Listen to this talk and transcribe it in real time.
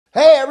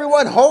Hey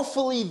everyone,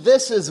 hopefully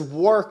this is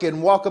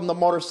working. Welcome to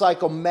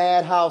Motorcycle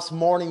Madhouse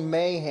Morning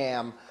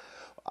Mayhem.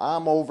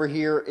 I'm over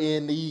here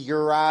in the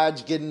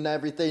garage getting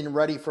everything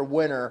ready for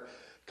winter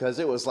because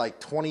it was like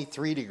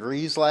 23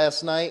 degrees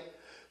last night.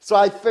 So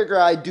I figure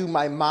I'd do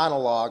my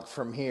monologue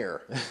from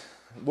here.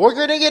 We're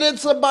going to get into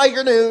some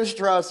biker news,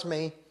 trust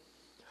me.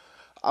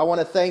 I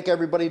want to thank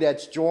everybody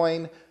that's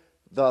joined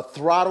the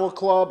Throttle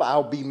Club.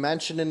 I'll be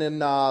mentioning in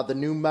the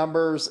new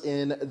members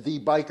in the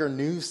biker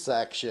news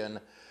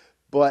section.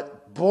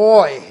 But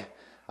boy,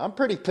 I'm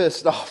pretty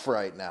pissed off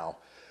right now.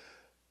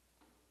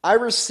 I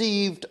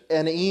received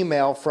an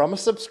email from a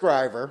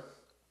subscriber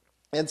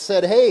and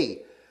said,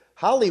 hey,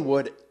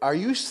 Hollywood, are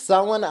you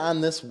selling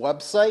on this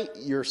website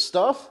your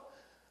stuff?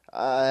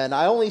 And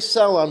I only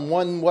sell on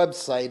one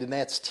website, and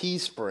that's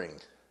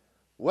Teespring.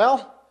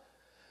 Well,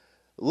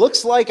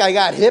 looks like I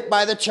got hit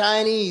by the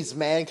Chinese,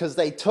 man, because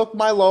they took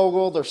my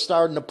logo. They're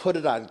starting to put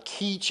it on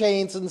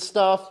keychains and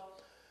stuff.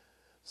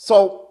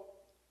 So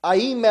I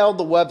emailed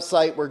the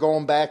website. We're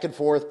going back and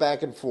forth,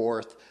 back and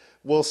forth.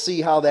 We'll see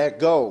how that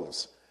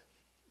goes.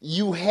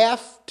 You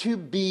have to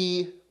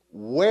be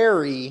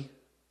wary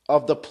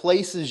of the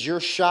places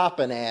you're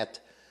shopping at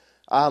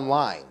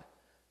online.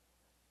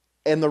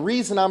 And the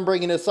reason I'm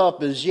bringing this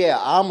up is, yeah,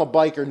 I'm a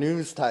biker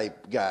news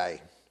type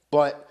guy.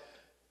 But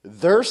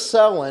they're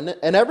selling,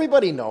 and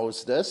everybody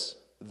knows this,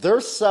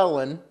 they're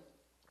selling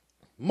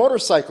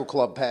motorcycle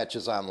club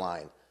patches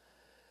online.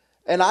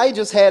 And I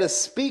just had to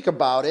speak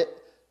about it.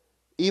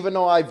 Even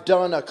though I've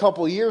done a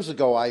couple years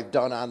ago, I've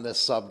done on this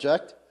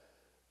subject.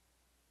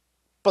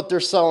 But they're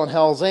selling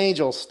Hell's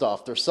Angels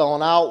stuff. They're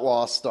selling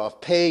Outlaw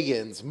stuff,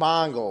 Pagans,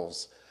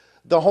 Mongols,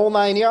 the whole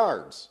 9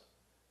 yards.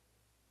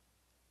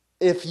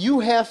 If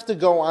you have to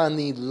go on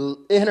the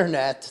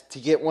internet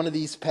to get one of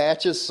these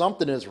patches,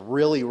 something is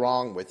really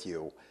wrong with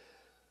you.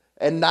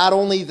 And not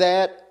only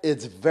that,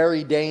 it's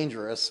very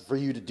dangerous for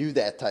you to do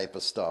that type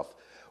of stuff.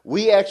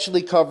 We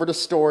actually covered a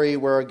story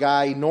where a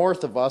guy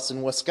north of us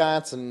in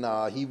Wisconsin,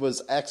 he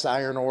was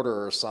ex-Iron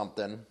Order or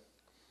something.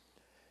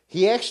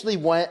 He actually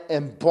went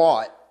and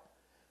bought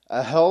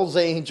a Hell's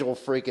Angel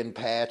freaking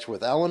patch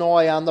with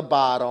Illinois on the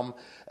bottom.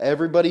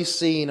 Everybody's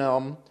seen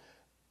him.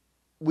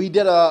 We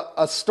did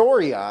a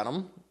story on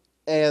him,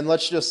 and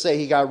let's just say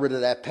he got rid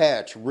of that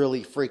patch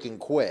really freaking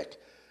quick.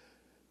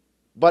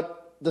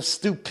 But the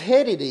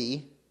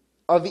stupidity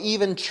of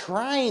even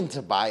trying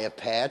to buy a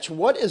patch,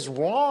 what is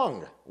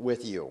wrong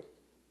with you?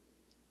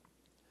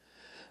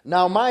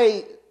 Now,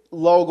 my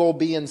logo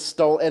being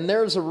stolen, and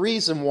there's a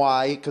reason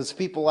why, because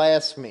people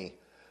ask me,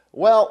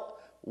 well,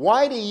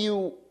 why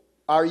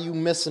are you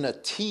missing a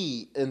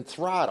T in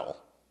Throttle?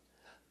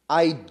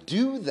 I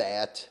do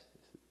that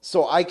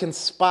so I can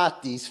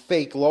spot these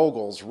fake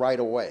logos right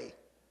away.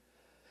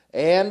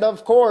 And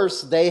of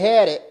course, they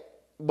had it,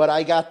 but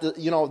I got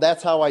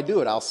that's how I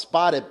do it. I'll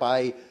spot it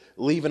by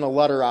leaving a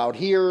letter out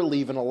here,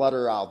 leaving a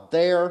letter out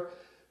there,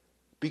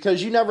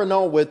 because you never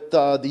know with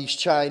these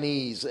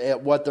Chinese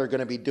at what they're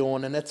going to be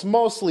doing, and it's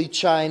mostly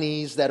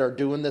Chinese that are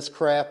doing this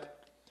crap.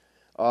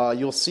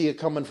 You'll see it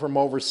coming from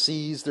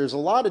overseas. There's a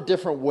lot of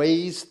different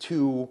ways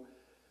to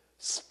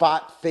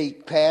spot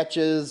fake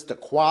patches, the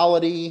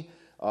quality,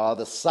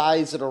 the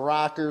size of the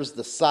rockers,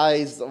 the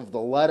size of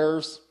the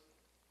letters.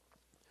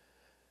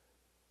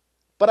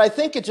 But I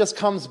think it just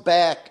comes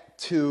back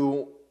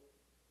to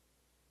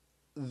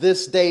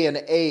this day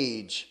and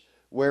age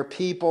where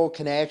people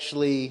can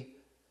actually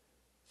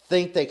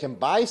think they can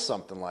buy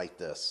something like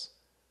this.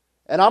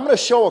 And I'm going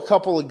to show a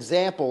couple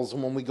examples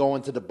when we go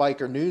into the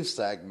biker news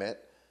segment.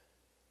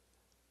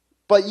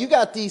 But you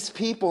got these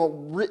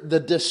people, the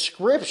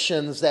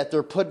descriptions that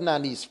they're putting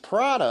on these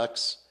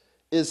products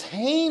is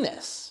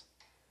heinous.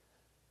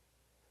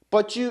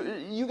 But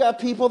you got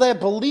people that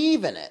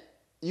believe in it.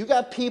 You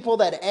got people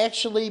that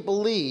actually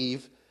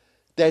believe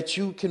that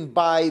you can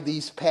buy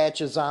these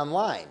patches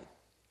online.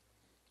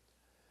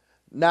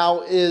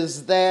 Now,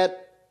 is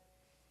that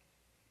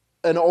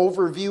an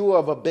overview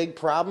of a big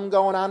problem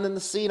going on in the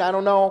scene? I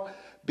don't know,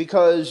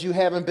 because you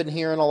haven't been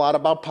hearing a lot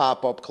about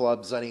pop-up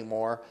clubs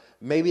anymore.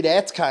 Maybe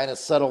that's kind of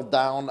settled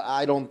down.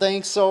 I don't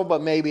think so,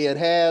 but maybe it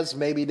has.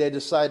 Maybe they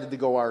decided to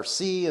go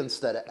RC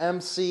instead of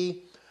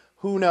MC.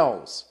 Who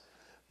knows?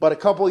 But a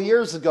couple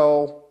years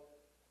ago,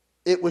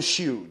 it was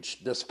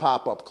huge, this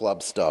pop-up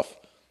club stuff.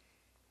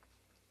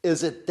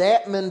 Is it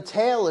that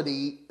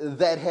mentality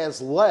that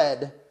has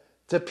led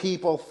to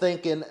people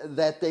thinking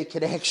that they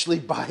can actually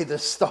buy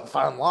this stuff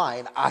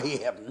online? I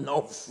have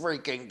no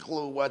freaking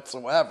clue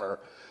whatsoever,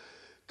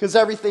 because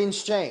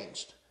everything's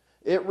changed.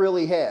 It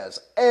really has.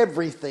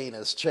 Everything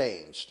has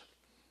changed.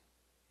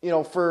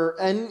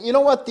 And you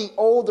know what? The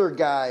older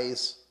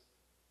guys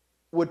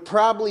would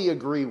probably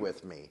agree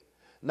with me.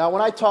 Now,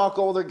 when I talk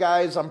older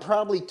guys, I'm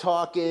probably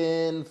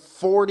talking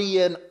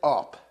 40 and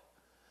up.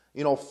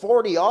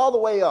 40 all the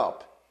way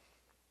up.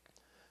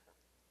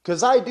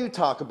 Because I do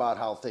talk about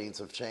how things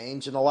have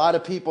changed, and a lot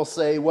of people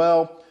say,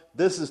 well,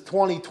 this is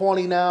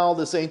 2020 now,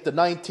 this ain't the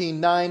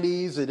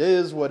 1990s, it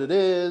is what it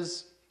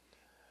is.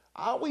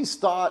 I always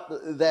thought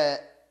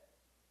that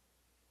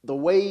the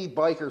way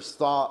bikers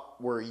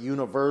thought were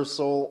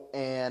universal,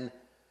 and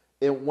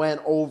it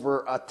went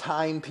over a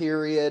time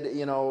period,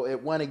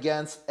 it went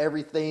against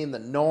everything, the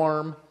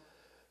norm.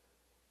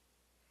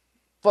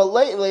 But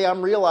lately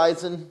I'm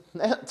realizing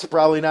that's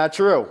probably not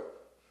true.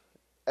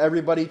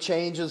 Everybody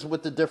changes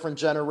with the different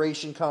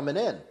generation coming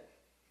in.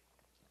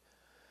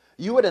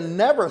 You would have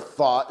never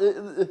thought,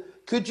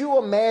 could you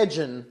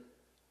imagine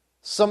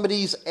some of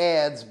these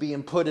ads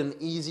being put in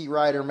Easy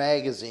Rider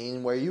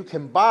magazine where you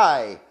can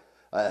buy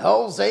a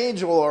Hell's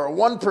Angel or a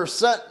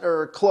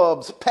 1%er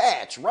Club's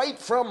patch right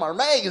from our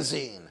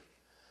magazine?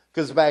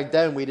 Because back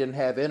then we didn't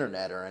have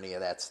internet or any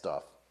of that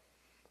stuff.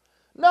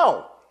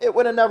 No, it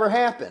would have never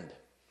happened.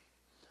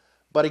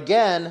 But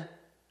again,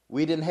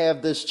 we didn't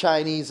have this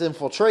Chinese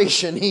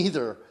infiltration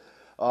either.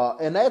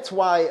 And that's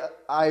why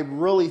I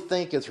really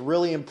think it's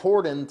really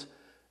important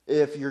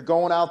if you're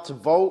going out to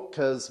vote,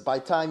 because by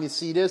the time you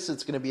see this,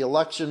 it's going to be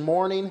election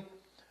morning.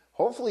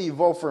 Hopefully you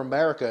vote for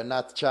America and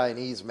not the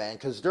Chinese, man,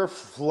 because they're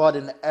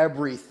flooding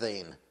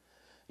everything.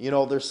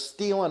 They're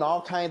stealing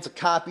all kinds of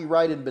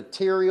copyrighted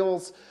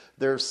materials.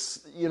 They're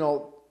stealing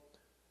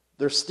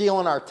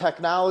our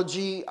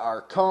technology,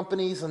 our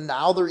companies, and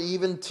now they're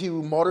even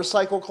to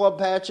motorcycle club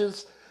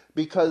patches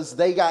because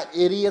they got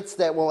idiots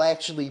that will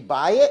actually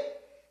buy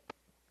it.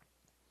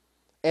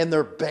 And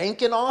they're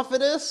banking off of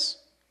this.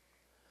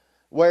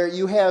 Where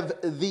you have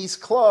these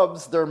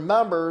clubs, their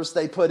members,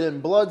 they put in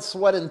blood,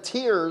 sweat, and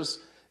tears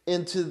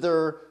into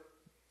their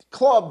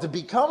club to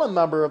become a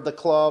member of the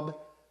club.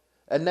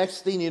 And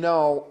next thing you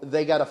know,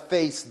 they got to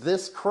face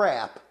this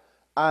crap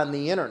on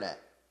the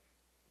internet.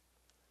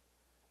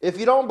 If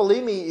you don't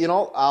believe me,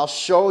 I'll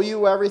show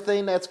you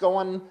everything that's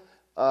going.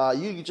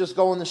 You can just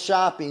go in the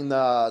shopping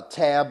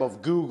tab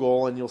of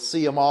Google and you'll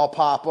see them all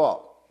pop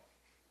up.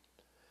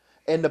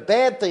 And the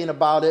bad thing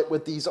about it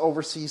with these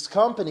overseas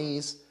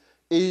companies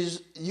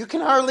is you can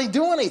hardly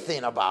do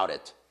anything about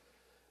it.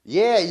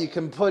 Yeah, you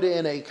can put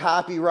in a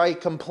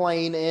copyright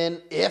complaint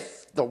in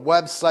if the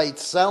website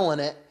selling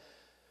it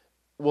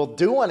will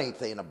do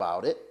anything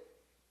about it.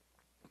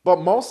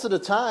 But most of the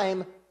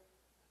time,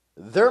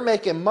 they're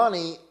making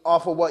money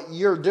off of what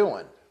you're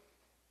doing.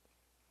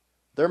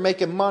 They're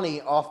making money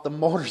off the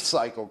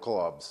motorcycle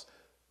clubs.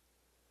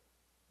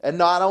 And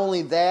not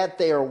only that,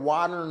 they are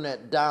watering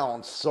it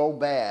down so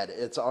bad,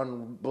 it's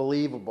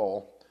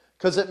unbelievable.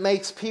 Because it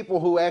makes people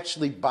who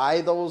actually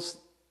buy those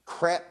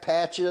crap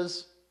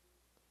patches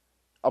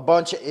a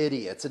bunch of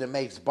idiots, and it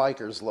makes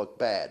bikers look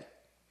bad.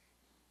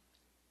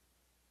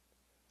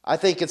 I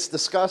think it's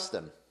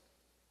disgusting.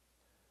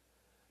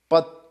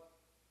 But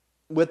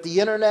with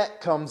the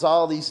internet comes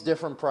all these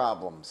different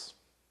problems.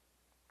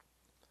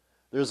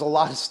 There's a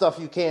lot of stuff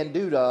you can't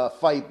do to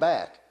fight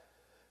back.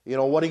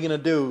 What are you going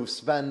to do?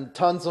 Spend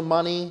tons of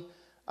money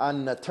on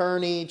an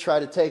attorney, try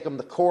to take them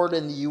to court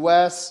in the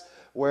U.S.,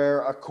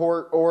 where a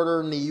court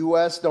order in the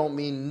U.S. don't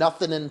mean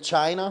nothing in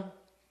China?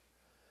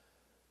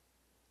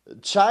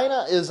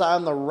 China is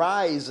on the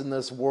rise in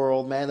this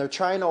world, man. They're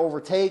trying to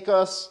overtake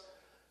us,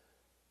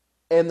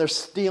 and they're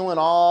stealing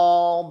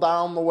all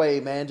down the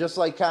way, man, just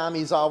like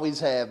commies always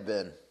have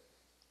been.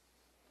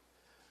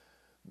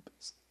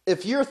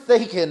 If you're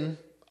thinking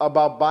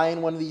about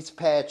buying one of these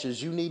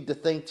patches, you need to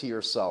think to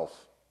yourself,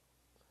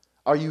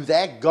 are you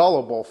that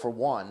gullible, for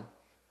one?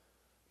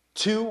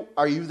 Two,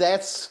 are you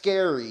that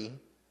scary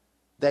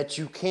that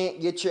you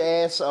can't get your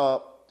ass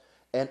up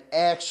and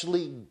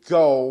actually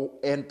go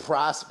and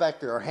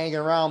prospect or hang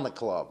around the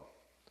club?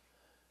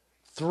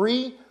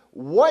 Three,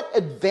 what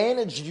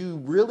advantage do you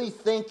really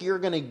think you're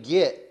going to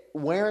get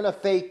wearing a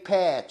fake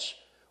patch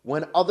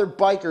when other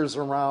bikers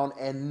are around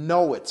and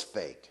know it's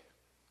fake?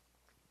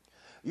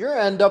 You're going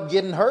to end up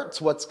getting hurt.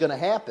 Is what's going to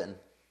happen.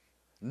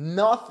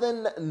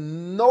 Nothing,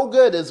 no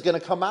good is going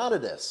to come out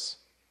of this.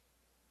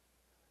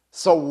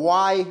 So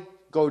why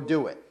go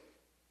do it?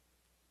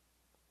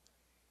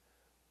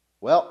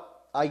 Well,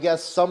 I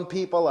guess some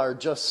people are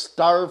just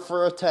starved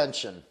for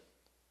attention.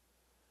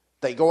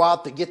 They go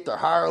out to get their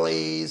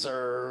Harleys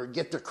or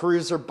get their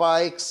cruiser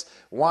bikes,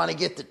 want to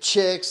get the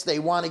chicks, they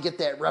want to get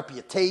that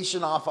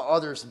reputation off of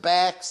others'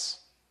 backs,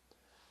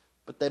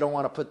 but they don't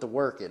want to put the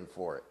work in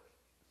for it.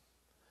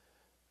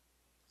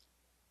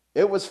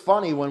 It was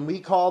funny when we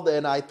called,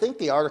 and I think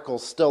the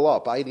article's still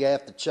up. I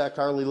have to check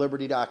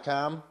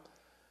HarleyLiberty.com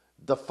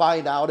to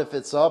find out if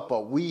it's up,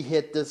 but we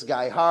hit this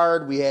guy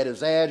hard. We had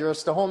his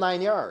address, the whole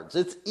 9 yards.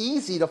 It's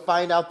easy to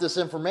find out this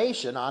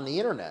information on the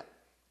internet.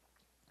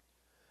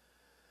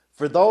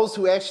 For those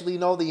who actually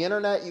know the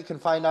internet, you can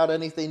find out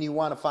anything you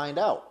want to find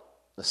out,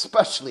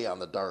 especially on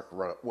the dark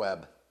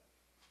web.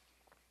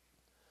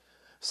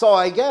 So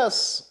I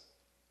guess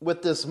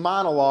with this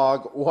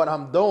monologue, what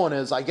I'm doing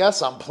is I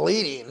guess I'm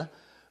pleading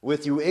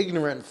with you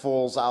ignorant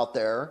fools out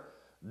there,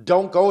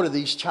 don't go to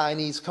these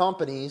Chinese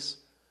companies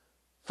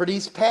for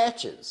these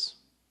patches.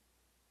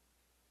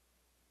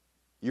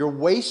 You're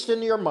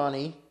wasting your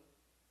money.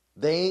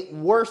 They ain't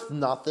worth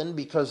nothing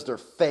because they're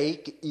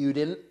fake. You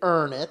didn't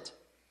earn it.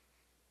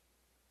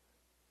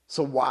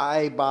 So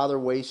why bother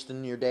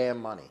wasting your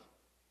damn money?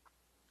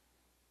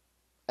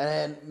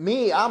 And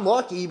me, I'm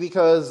lucky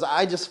because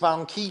I just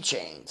found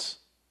keychains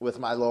with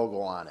my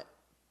logo on it.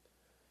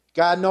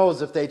 God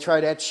knows if they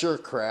try that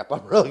shirt crap,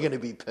 I'm really going to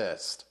be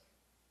pissed.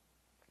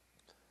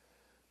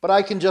 But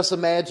I can just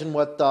imagine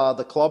what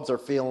the clubs are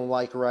feeling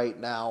like right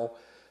now.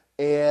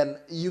 And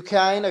you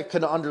kind of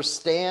can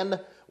understand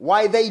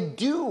why they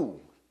do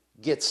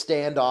get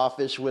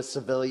standoffish with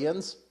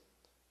civilians.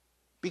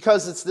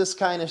 Because it's this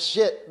kind of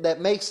shit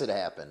that makes it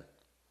happen.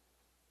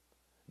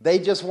 They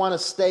just want to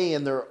stay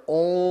in their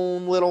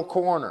own little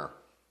corner.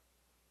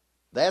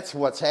 That's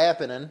what's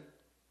happening.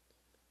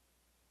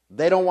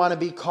 They don't want to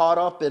be caught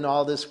up in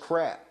all this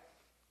crap.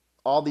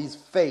 All these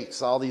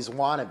fakes, all these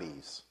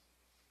wannabes.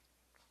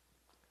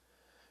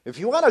 If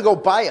you want to go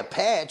buy a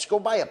patch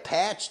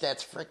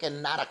that's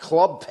freaking not a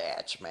club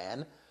patch,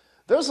 man.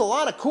 There's a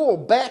lot of cool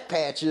back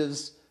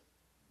patches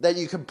that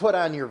you can put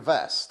on your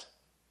vest.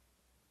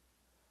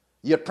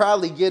 You'd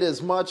probably get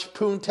as much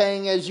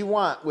poontang as you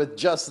want with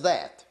just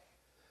that.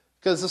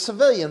 Because the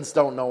civilians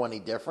don't know any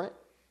different.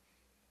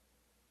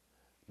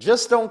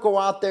 Just don't go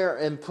out there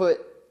and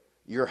put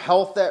your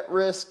health at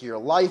risk, your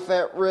life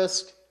at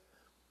risk,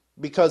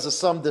 because of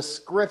some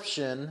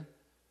description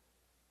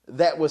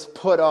that was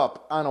put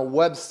up on a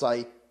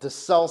website to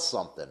sell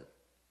something.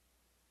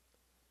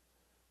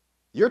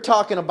 You're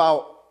talking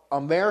about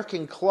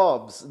American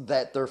clubs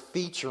that they're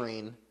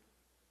featuring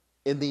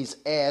in these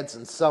ads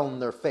and selling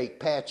their fake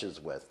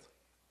patches with.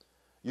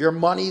 Your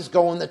money's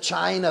going to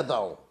China,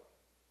 though.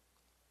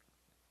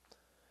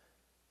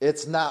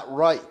 It's not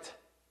right.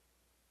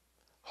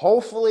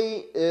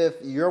 Hopefully, if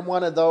you're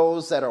one of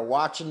those that are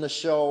watching the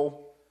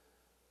show,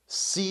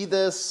 see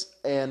this,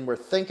 and we're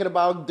thinking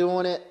about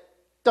doing it,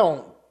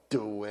 don't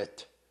do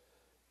it.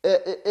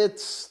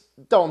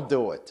 Don't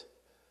do it.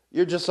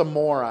 You're just a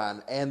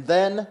moron. And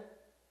then,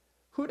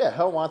 who the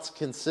hell wants to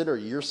consider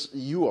you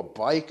a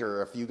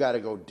biker if you got to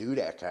go do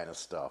that kind of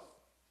stuff?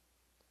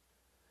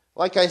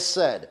 Like I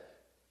said,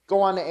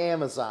 go on to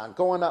Amazon,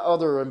 go on to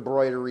other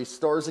embroidery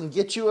stores and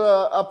get you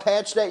a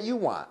patch that you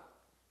want.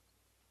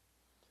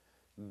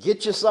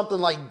 Get you something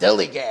like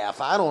Dillygaff.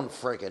 I don't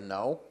freaking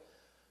know.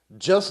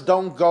 Just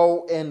don't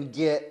go and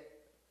get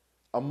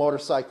a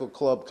motorcycle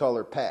club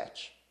color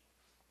patch.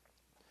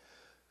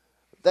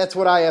 That's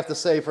what I have to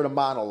say for the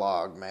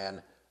monologue,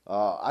 man.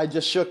 I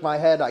just shook my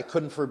head. I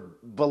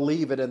couldn't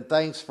believe it, and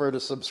thanks for the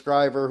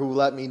subscriber who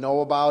let me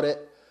know about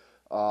it.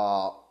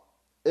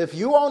 If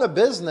you own a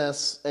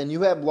business and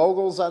you have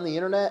logos on the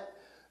internet,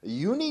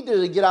 you need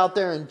to get out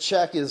there and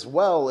check as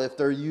well if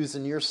they're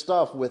using your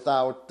stuff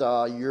without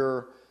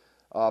your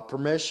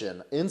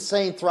permission.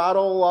 Insane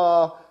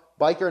Throttle,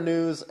 Biker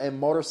News, and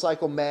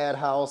Motorcycle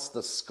Madhouse,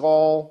 The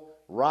Skull,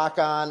 Rock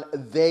On,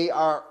 they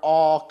are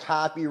all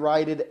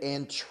copyrighted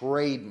and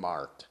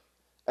trademarked.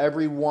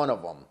 Every one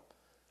of them.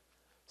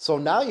 So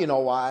now you know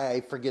why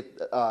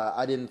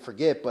I didn't put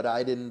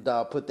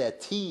that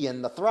T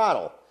in the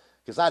throttle.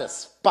 Because I'd have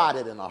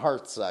spotted in a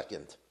heart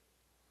second.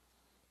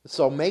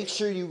 So make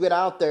sure you get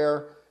out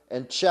there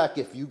and check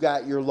if you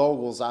got your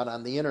logos out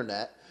on the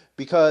internet.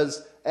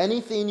 Because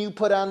anything you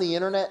put on the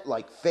internet,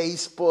 like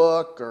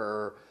Facebook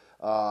or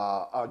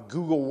a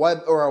Google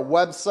web or a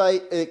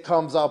website, it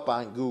comes up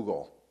on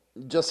Google.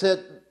 Just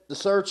hit the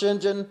search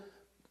engine,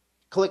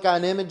 click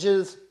on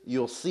images,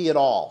 you'll see it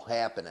all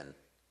happening.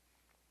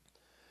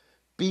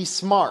 Be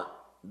smart.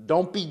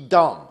 Don't be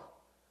dumb.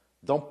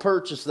 Don't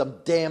purchase them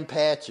damn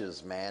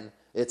patches, man.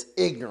 It's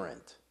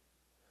ignorant.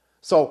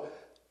 So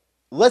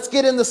let's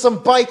get into some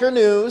biker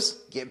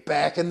news. Get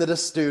back into the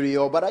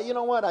studio. But you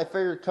know what? I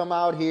figured come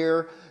out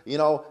here. You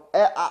know,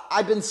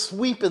 I've been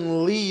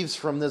sweeping leaves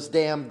from this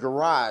damn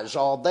garage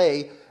all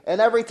day. And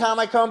every time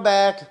I come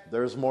back,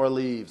 there's more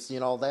leaves. You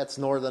know, that's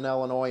Northern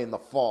Illinois in the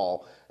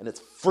fall. And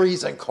it's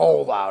freezing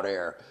cold out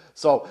here.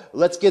 So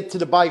let's get to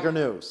the biker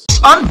news.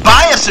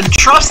 Unbiased and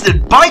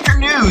trusted biker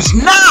news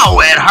now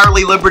at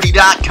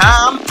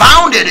HarleyLiberty.com.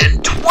 Founded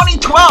in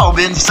 2012,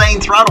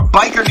 Insane Throttle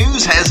Biker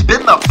News has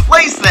been the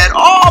place that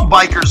all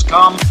bikers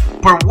come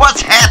for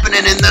what's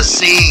happening in the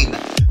scene.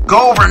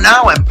 Go over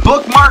now and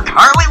bookmark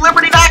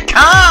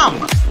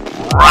HarleyLiberty.com.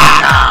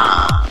 Rock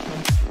on!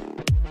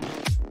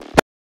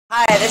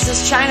 Hi, this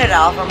is China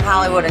Doll from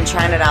Hollywood and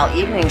China Doll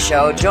Evening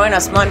Show. Join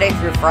us Monday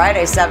through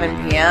Friday,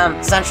 7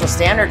 p.m. Central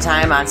Standard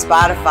Time on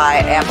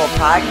Spotify, Apple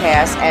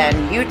Podcasts, and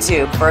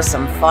YouTube for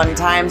some fun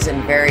times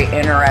and very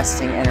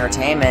interesting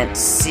entertainment.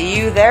 See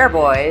you there,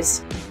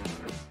 boys.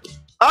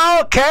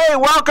 Okay,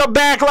 welcome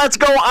back. Let's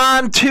go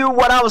on to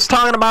what I was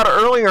talking about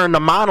earlier in the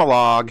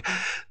monologue.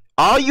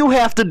 All you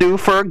have to do,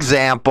 for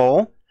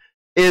example,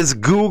 is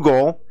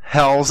Google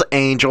Hell's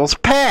Angels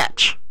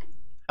patch.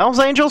 Hell's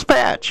Angels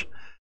patch.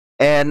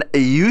 And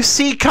you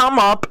see come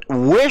up,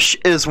 Wish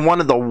is one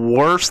of the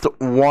worst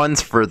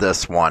ones for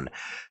this one.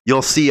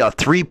 You'll see a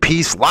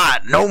 3-piece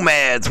lot,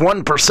 Nomads,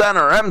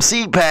 1%er,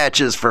 MC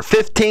patches for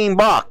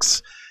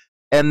 $15.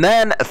 And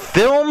then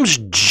Films,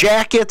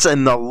 Jackets,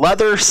 and the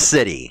Leather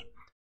City.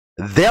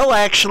 They'll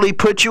actually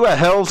put you a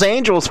Hell's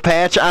Angels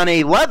patch on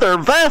a leather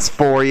vest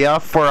for you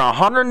for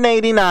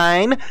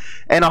 $189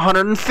 and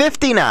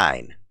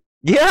 $159.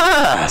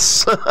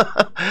 Yes.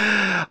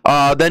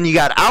 Then you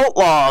got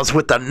Outlaws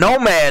with the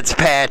Nomads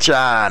patch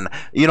on.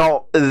 You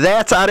know,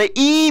 that's out of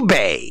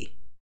eBay.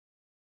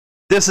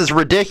 This is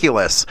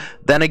ridiculous.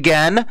 Then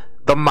again,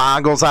 the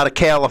Mongols out of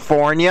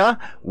California,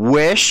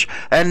 Wish,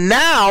 and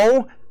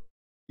now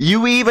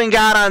you even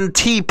got on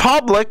T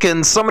Public,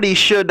 and somebody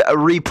should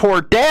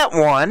report that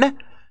one.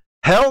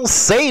 Hell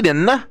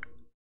Satan out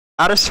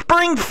of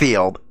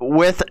Springfield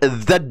with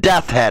the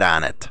death head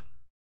on it.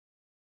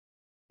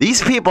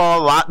 These people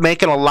are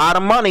making a lot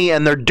of money,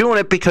 and they're doing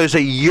it because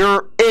of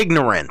your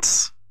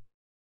ignorance.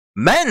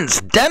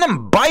 Men's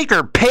denim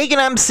biker pagan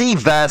MC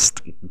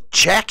vest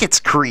jackets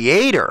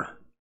creator.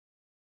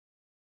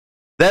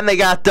 Then they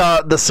got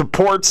the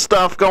support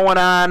stuff going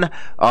on.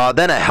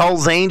 Then a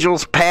Hell's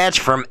Angels patch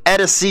from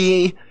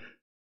Edison.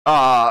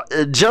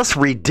 Just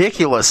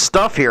ridiculous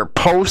stuff here.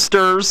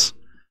 Posters.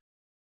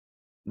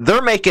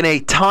 They're making a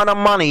ton of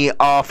money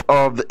off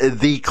of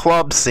the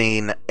club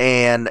scene,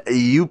 and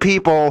you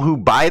people who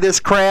buy this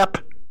crap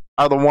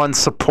are the ones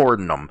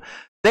supporting them.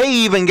 They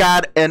even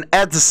got an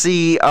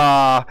Etsy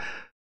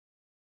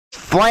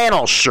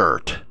flannel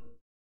shirt.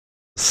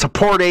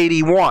 Support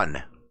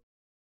 81.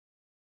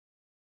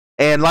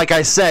 And like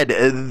I said,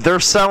 they're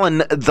selling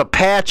the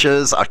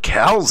patches, a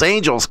Hell's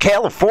Angels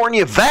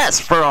California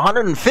vest for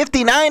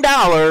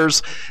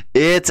 $159.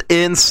 It's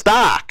in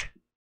stock.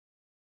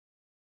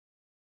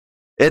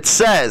 It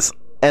says,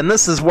 and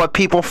this is what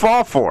people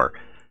fall for,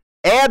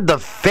 add the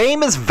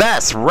famous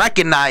vest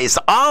recognized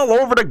all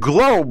over the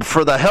globe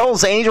for the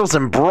Hell's Angels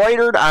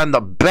embroidered on the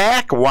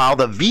back while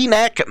the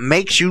V-neck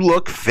makes you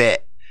look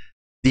fit.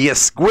 The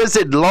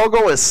exquisite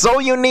logo is so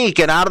unique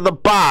and out of the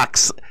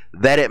box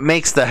that it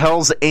makes the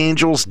Hell's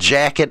Angels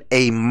jacket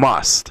a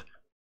must.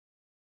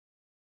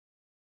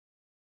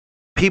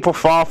 People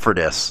fall for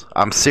this.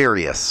 I'm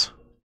serious.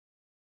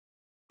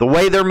 The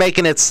way they're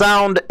making it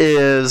sound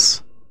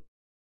is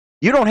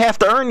you don't have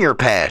to earn your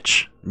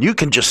patch. You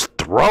can just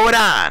throw it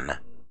on.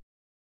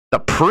 The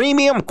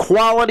premium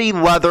quality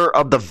leather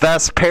of the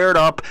vest paired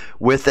up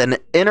with an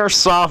inner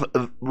soft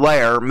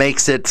layer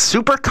makes it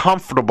super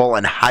comfortable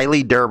and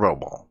highly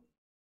durable.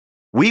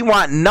 We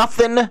want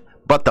nothing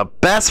but the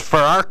best for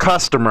our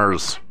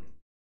customers.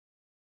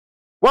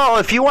 Well,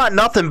 if you want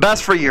nothing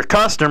best for your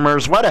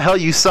customers, why the hell are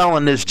you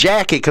selling this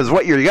jacket? Because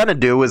what you're going to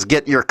do is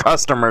get your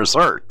customers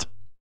hurt.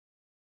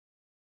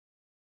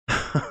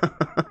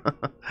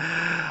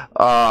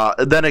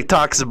 Then it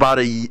talks about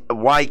a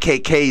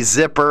YKK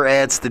zipper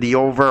adds to the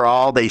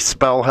overall. They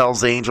spell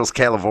Hell's Angels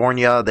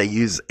California. They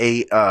use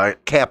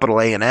capital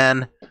A and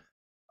N.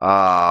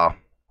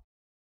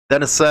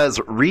 Then it says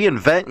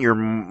reinvent your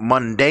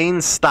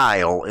mundane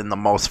style in the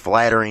most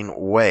flattering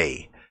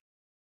way.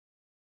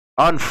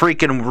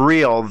 Unfreaking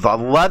real.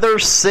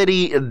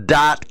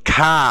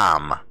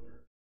 TheLeatherCity.com.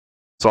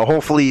 So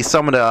hopefully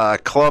some of the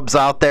clubs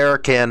out there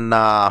can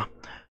go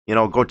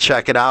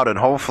check it out and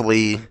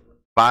hopefully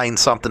find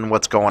something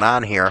what's going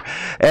on here.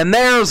 And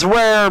there's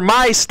where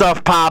my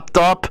stuff popped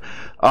up.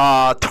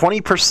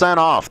 20%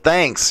 off.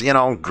 Thanks.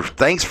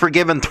 Thanks for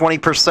giving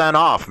 20%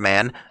 off,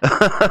 man.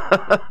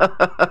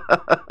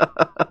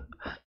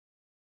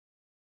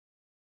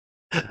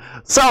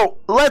 So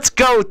let's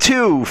go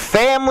to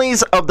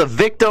families of the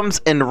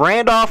victims in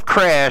Randolph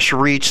crash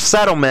reach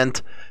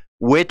settlement.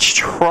 Which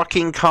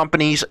trucking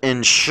companies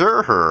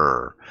insure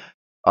her?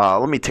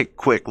 Let me take a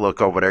quick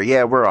look over there.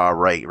 Yeah, we're all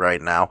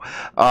right now.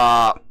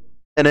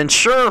 An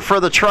insurer for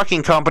the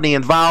trucking company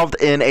involved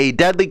in a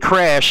deadly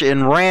crash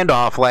in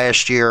Randolph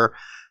last year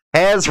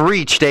has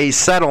reached a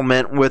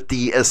settlement with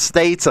the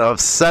estates of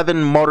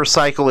 7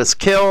 motorcyclists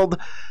killed,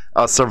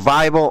 a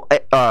survivor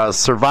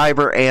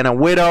and a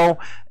widow.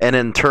 An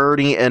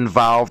attorney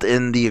involved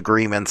in the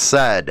agreement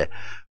said.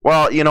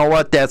 Well, you know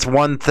what? That's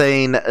one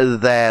thing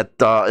that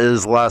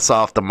is less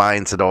off the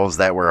minds of those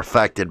that were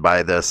affected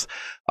by this.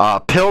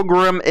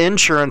 Pilgrim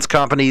Insurance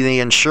Company,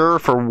 the insurer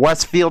for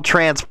Westfield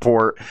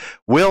Transport,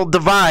 will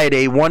divide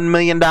a $1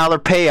 million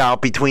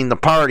payout between the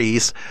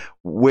parties,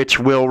 which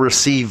will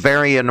receive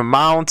varying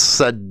amounts,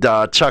 said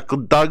Chuck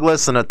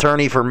Douglas, an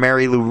attorney for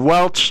Mary Lou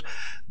Welch,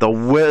 the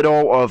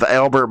widow of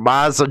Albert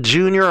Mazza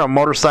Jr., a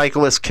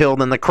motorcyclist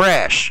killed in the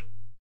crash.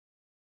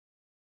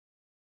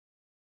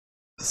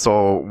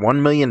 So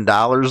 $1 million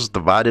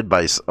divided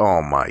by...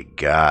 Oh, my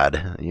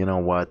God. You know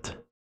what?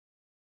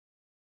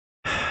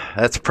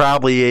 That's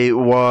probably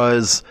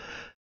was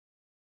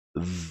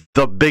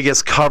the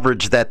biggest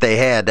coverage that they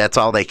had. That's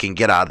all they can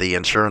get out of the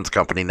insurance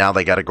company. Now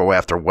they got to go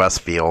after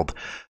Westfield.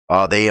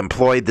 They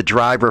employed the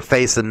driver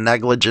facing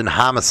negligent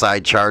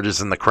homicide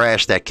charges in the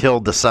crash that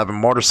killed the 7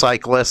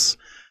 motorcyclists.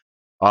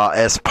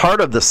 As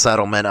part of the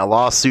settlement, a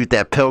lawsuit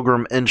that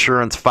Pilgrim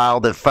Insurance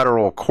filed in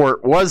federal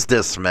court was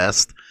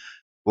dismissed.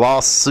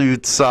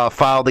 Lawsuits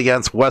filed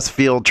against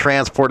Westfield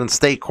Transport and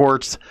state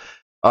courts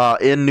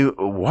in New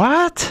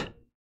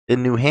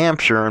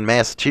Hampshire and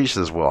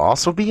Massachusetts will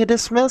also be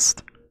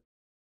dismissed.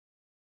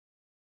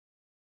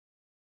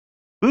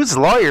 Whose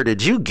lawyer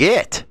did you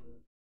get?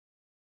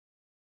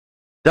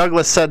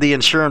 Douglas said the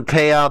insurance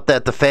payout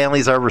that the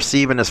families are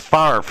receiving is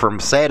far from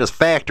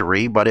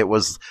satisfactory, but it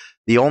was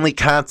the only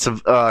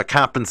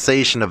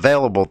compensation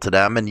available to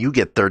them, and you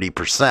get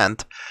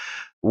 30%.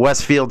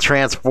 Westfield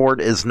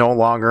Transport is no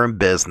longer in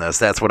business.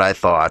 That's what I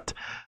thought.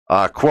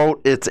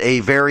 Quote, it's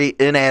a very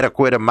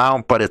inadequate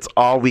amount, but it's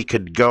all we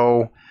could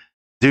go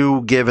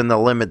do given the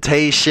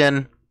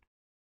limitation.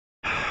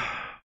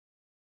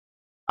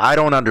 I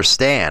don't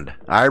understand.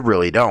 I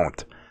really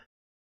don't.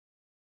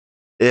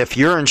 If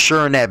you're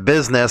insuring that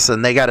business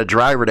and they got a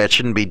driver that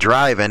shouldn't be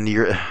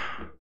driving,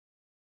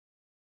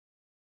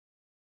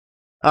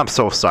 I'm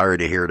so sorry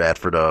to hear that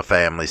for the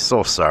family.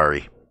 So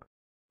sorry.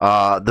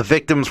 The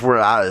victims were...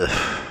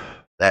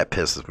 that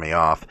pisses me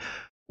off.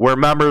 Were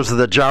members of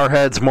the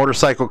Jarheads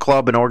Motorcycle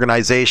Club, an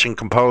organization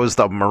composed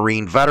of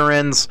Marine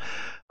veterans.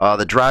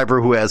 The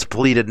driver, who has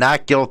pleaded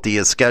not guilty,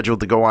 is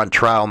scheduled to go on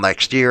trial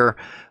next year.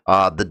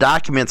 The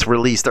documents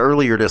released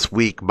earlier this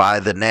week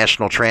by the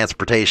National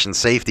Transportation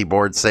Safety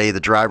Board say the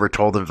driver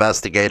told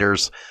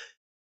investigators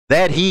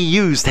that he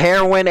used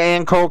heroin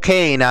and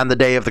cocaine on the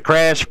day of the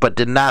crash, but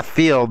did not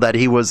feel that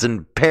he was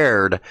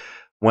impaired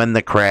when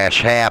the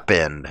crash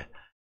happened.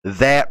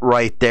 That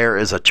right there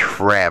is a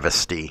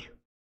travesty.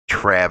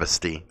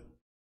 Travesty.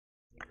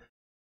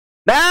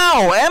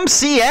 Now,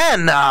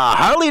 MCN,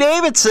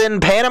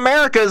 Harley-Davidson, Pan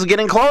America is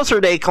getting closer,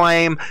 they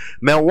claim.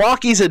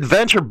 Milwaukee's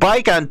adventure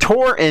bike on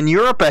tour in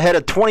Europe ahead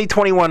of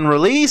 2021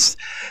 release.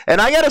 And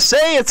I gotta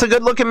say, it's a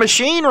good-looking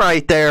machine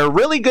right there.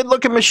 Really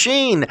good-looking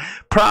machine.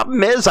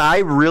 Problem is, I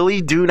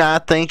really do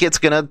not think it's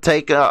gonna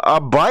take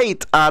a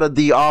bite out of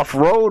the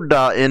off-road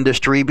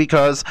industry,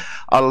 because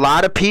a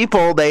lot of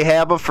people, they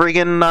have a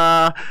friggin'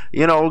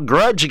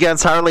 grudge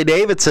against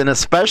Harley-Davidson,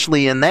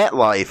 especially in that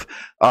life.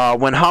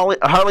 When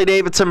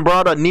Harley-Davidson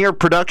brought a near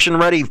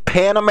production-ready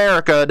Pan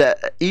America to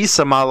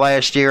EICMA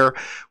last year,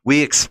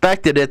 we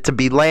expected it to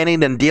be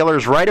landing in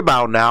dealers right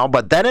about now.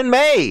 But then in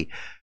May,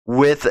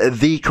 with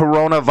the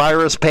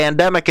coronavirus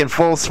pandemic in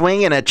full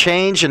swing and a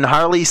change in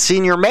Harley's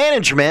senior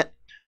management,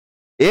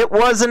 it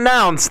was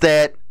announced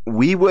that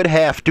we would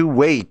have to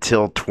wait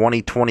till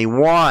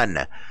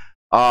 2021.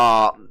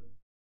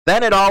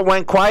 Then it all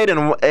went quiet,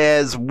 and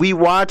as we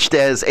watched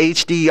as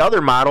HD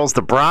other models,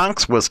 the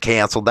Bronx was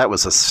canceled. That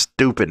was a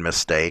stupid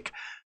mistake.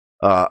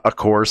 Of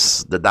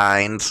course, the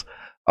Dines.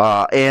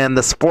 And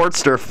the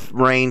Sportster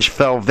range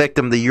fell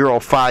victim to Euro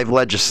 5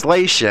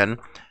 legislation.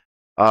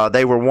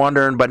 They were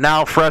wondering, but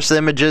now fresh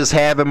images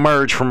have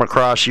emerged from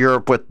across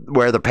Europe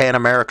where the Pan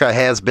America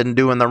has been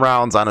doing the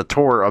rounds on a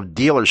tour of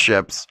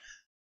dealerships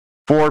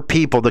for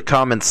people to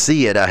come and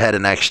see it ahead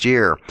of next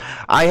year.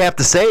 I have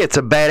to say, it's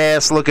a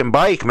badass looking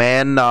bike,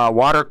 man.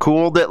 Water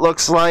cooled, it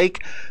looks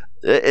like.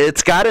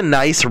 It's got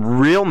a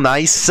real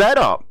nice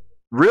setup.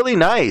 Really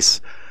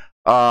nice.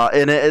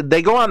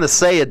 They go on to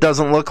say it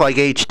doesn't look like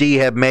HD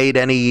have made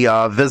any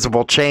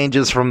visible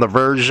changes from the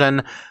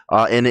version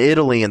in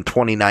Italy in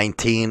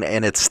 2019,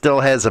 and it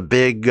still has a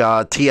big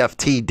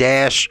TFT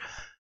dash,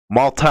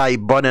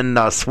 multi-button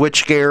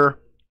switchgear,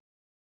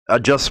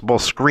 adjustable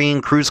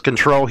screen, cruise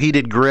control,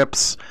 heated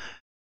grips,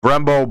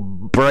 Brembo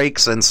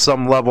brakes, and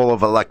some level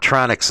of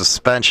electronic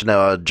suspension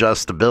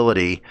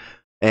adjustability.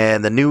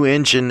 And the new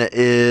engine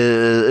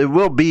it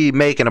will be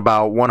making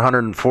about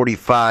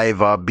 145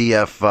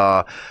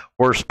 BF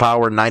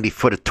horsepower, 90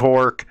 foot of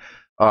torque,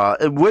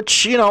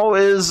 which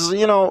is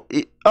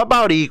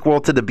about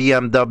equal to the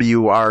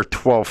BMW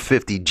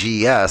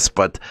R1250 GS.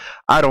 But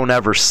I don't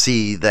ever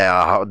see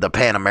the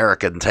Pan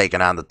American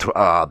taking on the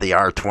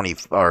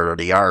R20 or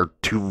the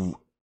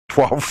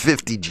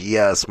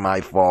R1250 GS. My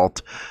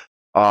fault.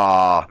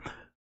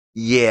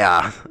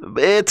 Yeah,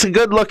 it's a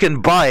good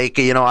looking bike.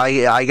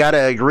 I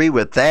gotta agree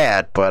with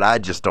that, but I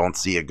just don't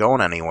see it going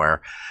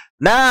anywhere.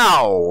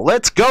 Now,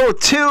 let's go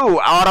to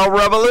Auto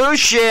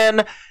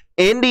Revolution.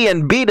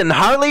 Indian beating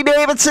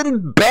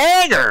Harley-Davidson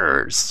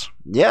baggers.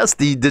 Yes,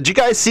 did you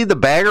guys see the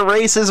bagger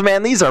races,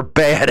 man? These are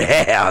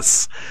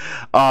badass.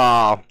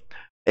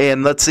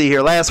 And let's see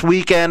here. Last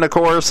weekend, of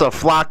course, a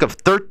flock of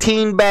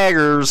 13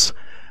 baggers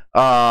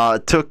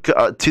took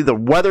to the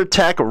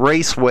WeatherTech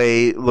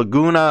Raceway,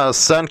 Laguna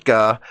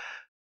Seca,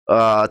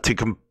 to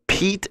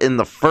compete in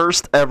the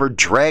first ever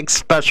Drag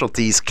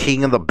Specialties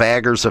King of the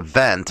Baggers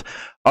event.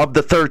 Of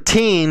the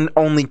 13,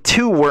 only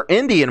 2 were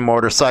Indian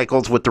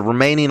motorcycles, with the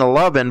remaining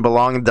 11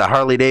 belonging to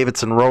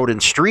Harley-Davidson Road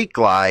and Street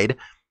Glide.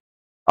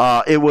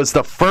 It was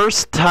the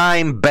first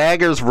time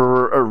baggers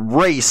were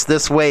raced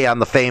this way on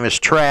the famous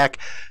track.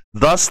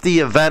 Thus, the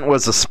event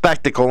was a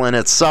spectacle in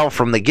itself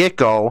from the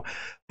get-go.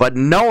 But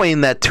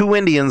knowing that 2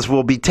 Indians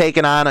will be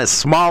taking on a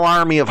small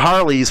army of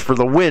Harleys for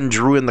the win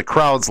drew in the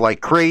crowds like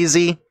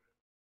crazy.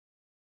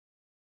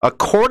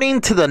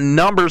 According to the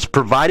numbers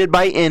provided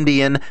by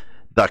Indian,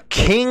 the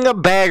King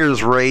of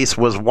Baggers race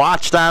was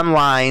watched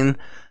online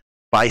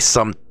by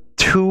some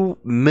 2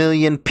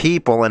 million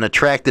people and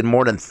attracted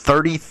more than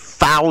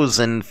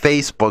 30,000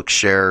 Facebook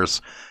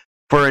shares.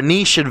 for a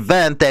niche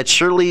event that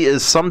surely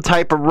is some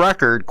type of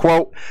record.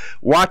 Quote,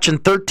 watching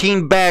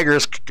 13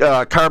 baggers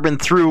carbon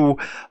through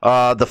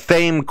the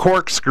famed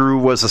corkscrew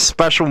was a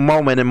special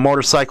moment in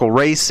motorcycle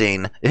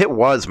racing. It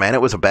was, man.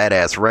 It was a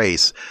badass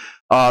race.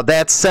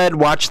 That said,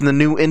 watching the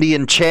new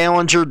Indian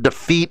Challenger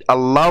defeat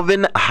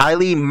 11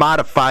 highly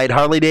modified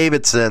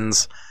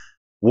Harley-Davidsons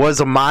was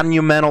a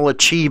monumental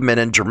achievement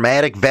and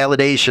dramatic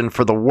validation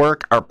for the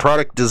work our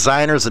product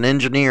designers and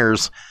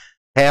engineers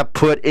have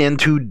put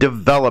into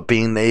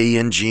developing the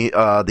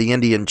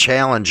Indian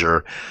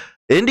Challenger.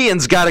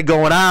 Indians got it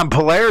going on.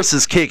 Polaris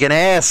is kicking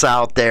ass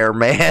out there,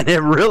 man.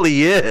 It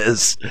really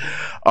is.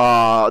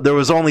 There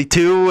was only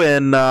 2,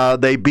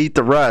 and they beat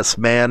the rest,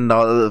 man.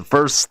 The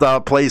first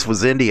place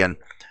was Indian.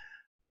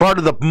 Part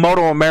of the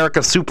Moto America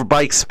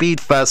Superbike Speed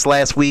Fest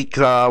last week,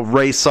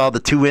 race saw the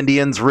 2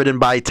 Indians ridden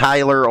by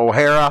Tyler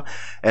O'Hara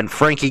and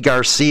Frankie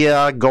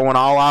Garcia going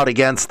all out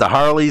against the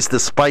Harleys.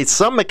 Despite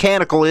some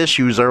mechanical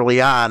issues early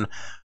on,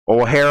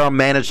 O'Hara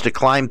managed to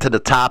climb to the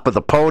top of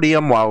the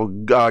podium while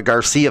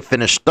Garcia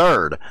finished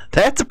 3rd.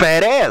 That's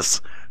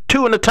badass.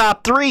 2 in the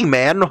top 3,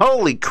 man.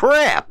 Holy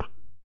crap.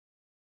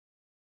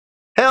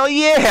 Hell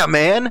yeah,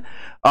 man.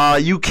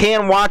 You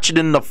can watch it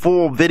in the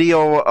full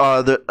video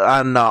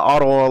on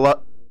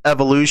Auto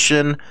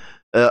Evolution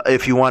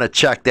if you want to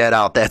check that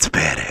out. That's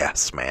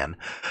badass, man.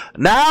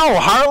 Now,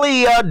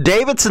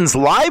 Harley-Davidson's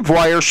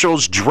Livewire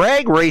shows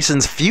drag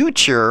racing's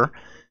future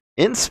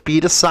in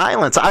Speed of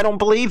Silence. I don't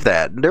believe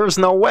that. There's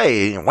no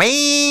way.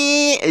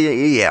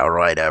 Yeah,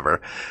 whatever.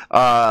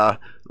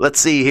 Let's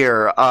see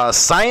here.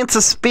 Science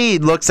of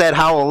Speed looks at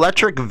how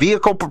electric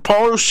vehicle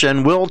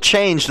propulsion will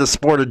change the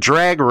sport of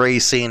drag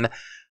racing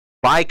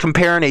by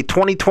comparing a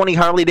 2020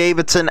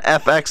 Harley-Davidson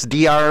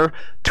FXDR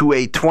to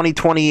a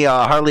 2020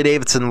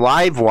 Harley-Davidson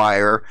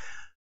Livewire.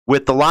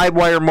 With the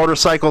Livewire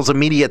motorcycle's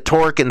immediate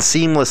torque and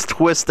seamless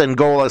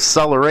twist-and-go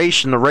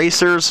acceleration, the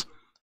racers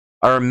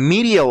are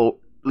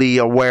immediately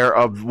aware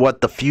of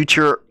what the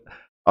future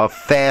of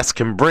fast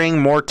can bring.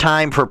 More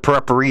time for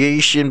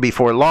preparation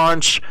before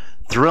launch,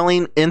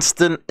 thrilling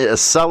instant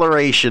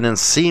acceleration, and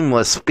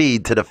seamless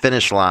speed to the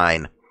finish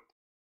line.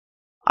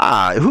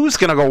 Who's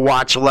going to go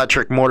watch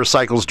electric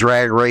motorcycles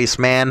drag race,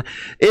 man?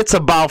 It's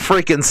about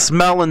freaking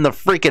smelling the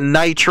freaking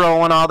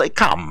nitro and all that.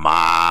 Come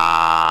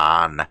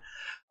on.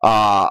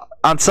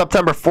 On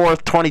September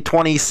 4th,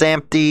 2020,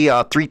 Samty,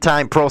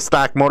 3-time Pro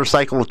Stock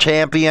Motorcycle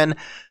Champion,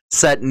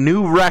 set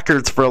new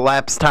records for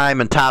elapsed time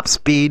and top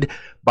speed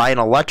by an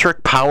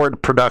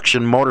electric-powered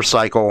production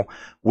motorcycle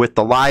with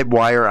the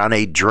Livewire on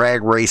a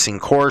drag racing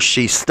course.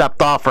 She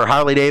stepped off her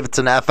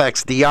Harley-Davidson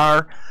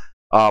FXDR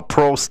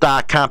Pro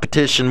Stock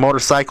competition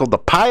motorcycle to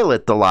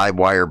pilot the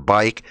Livewire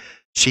bike.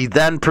 She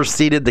then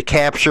proceeded to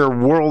capture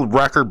world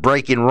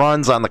record-breaking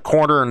runs on the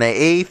corner in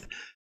the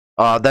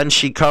 8th. Then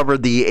she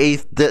covered the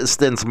 8th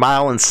distance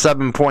mile in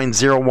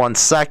 7.01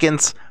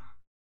 seconds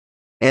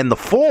and the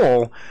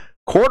full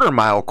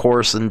quarter-mile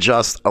course in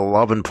just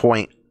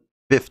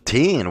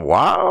 11.15.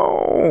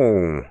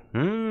 Wow.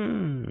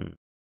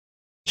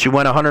 She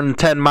went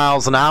 110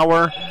 miles an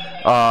hour.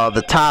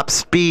 The top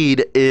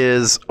speed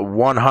is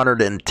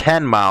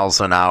 110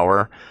 miles an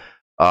hour.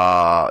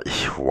 Wow.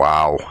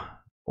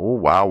 Oh,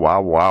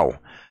 wow.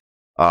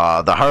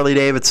 The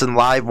Harley-Davidson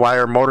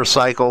Livewire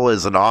motorcycle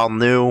is an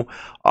all-new,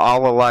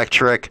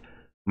 all-electric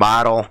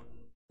model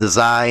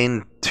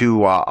designed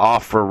to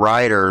offer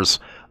riders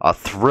a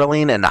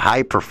thrilling and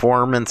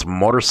high-performance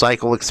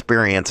motorcycle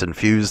experience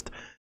infused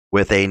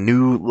with a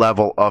new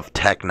level of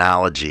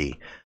technology.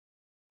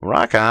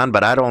 Rock on,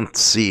 but I don't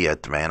see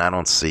it, man. I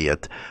don't see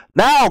it.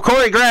 Now,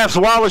 Kory Graffs'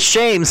 wall of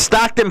shame.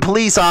 Stockton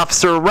police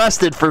officer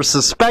arrested for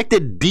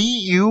suspected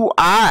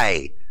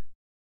DUI.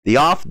 The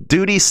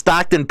off-duty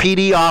Stockton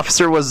PD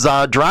officer was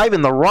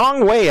driving the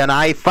wrong way on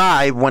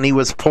I-5 when he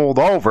was pulled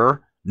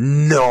over.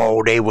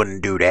 No, they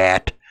wouldn't do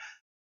that.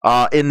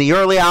 In the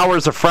early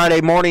hours of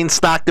Friday morning,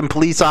 Stockton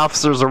police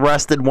officers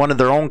arrested one of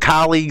their own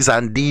colleagues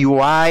on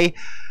DUI.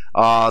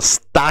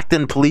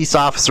 Stockton police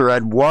officer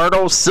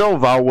Eduardo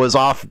Silva was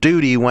off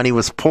duty when he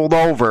was pulled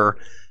over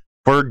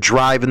for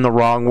driving the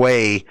wrong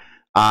way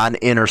on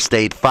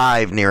Interstate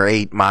 5 near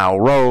 8 Mile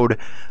Road.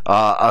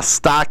 A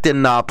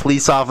Stockton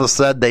police officer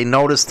said they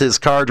noticed his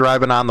car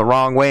driving on the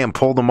wrong way and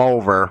pulled him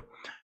over.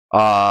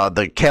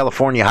 The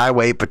California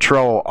Highway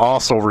Patrol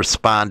also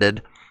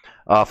responded.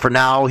 For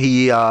now,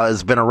 he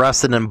has been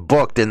arrested and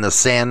booked in the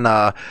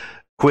San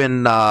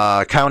Quinn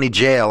County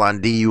Jail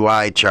on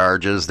DUI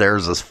charges.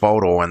 There's his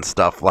photo and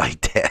stuff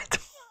like that.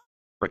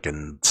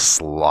 Freaking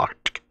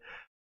sluck.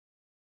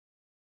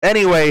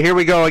 Anyway, here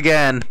we go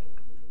again.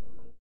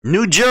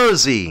 New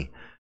Jersey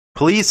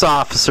police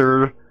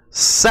officer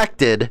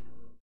sexted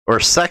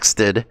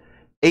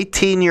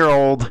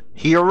 18-year-old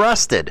he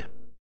arrested.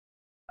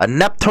 A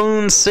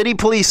Neptune City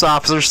police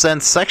officer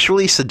sent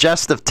sexually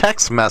suggestive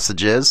text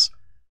messages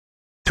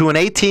to an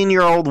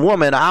 18-year-old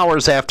woman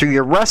hours after he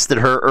arrested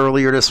her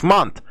earlier this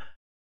month.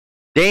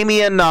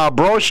 Damian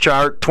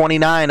Broschart,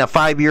 29, a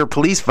 5-year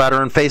police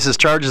veteran, faces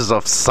charges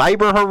of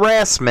cyber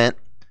harassment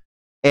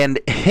and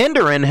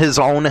hindering his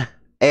own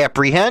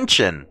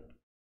apprehension.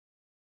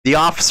 The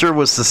officer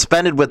was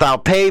suspended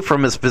without pay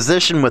from his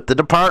position with the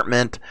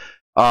department.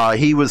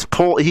 He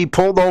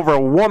pulled over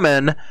a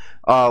woman,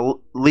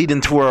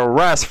 leading to her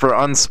arrest for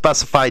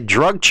unspecified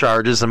drug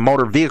charges and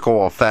motor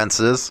vehicle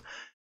offenses.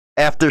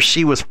 After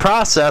she was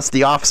processed,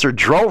 the officer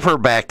drove her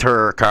back to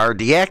her car,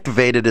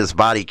 deactivated his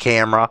body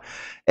camera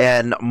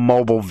and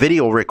mobile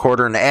video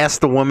recorder, and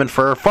asked the woman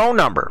for her phone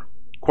number.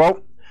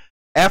 Quote,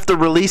 after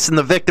releasing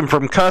the victim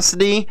from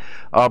custody,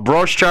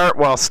 Brochart,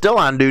 while still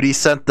on duty,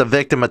 sent the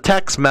victim a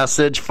text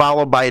message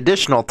followed by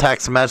additional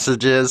text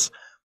messages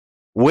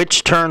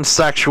which turned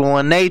sexual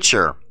in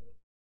nature.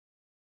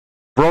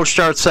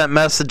 Brochart sent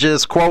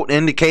messages, quote,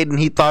 indicating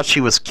he thought she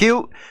was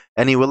cute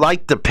and he would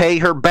like to pay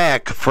her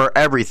back for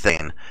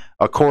everything.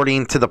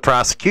 According to the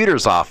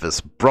prosecutor's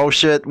office,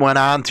 Brochart went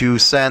on to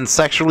send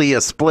sexually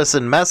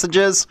explicit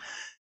messages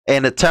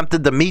and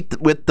attempted to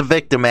meet with the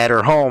victim at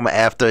her home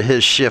after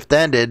his shift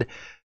ended,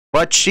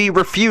 but she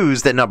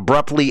refused and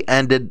abruptly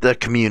ended the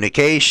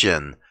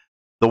communication.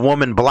 The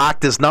woman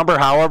blocked his number.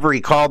 However,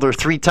 he called her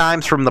 3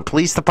 times from the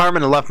police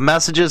department and left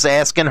messages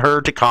asking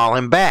her to call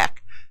him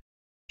back.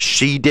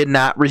 She did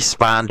not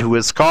respond to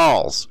his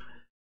calls.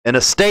 In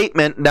a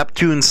statement,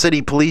 Neptune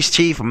City Police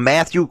Chief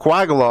Matthew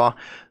Quagala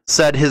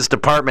said his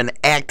department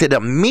acted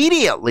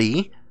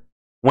immediately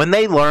when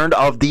they learned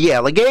of the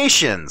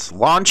allegations,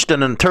 launched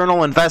an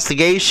internal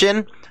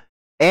investigation,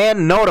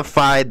 and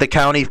notified the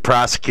county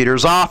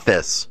prosecutor's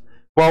office.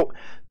 Quote,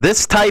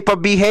 this type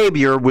of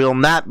behavior will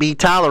not be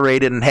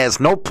tolerated and has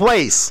no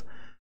place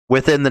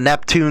within the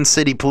Neptune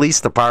City Police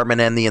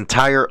Department and the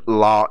entire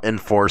law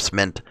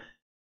enforcement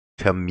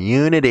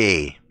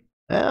community.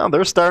 Well,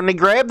 they're starting to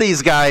grab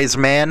these guys,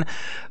 man.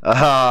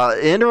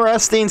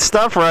 Interesting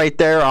stuff right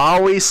there.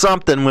 Always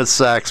something with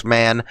sex,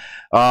 man.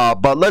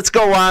 But let's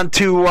go on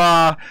to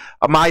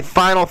my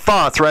final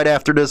thoughts right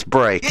after this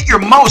break. Get your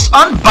most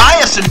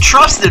unbiased and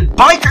trusted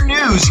biker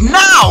news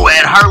now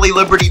at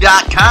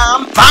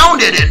HarleyLiberty.com.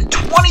 Founded in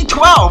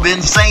 2012,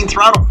 Insane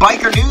Throttle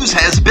Biker News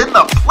has been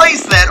the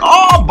place that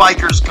all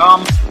bikers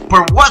come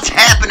for what's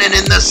happening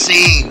in the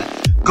scene.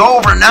 Go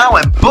over now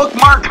and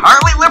bookmark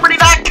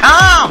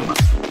HarleyLiberty.com.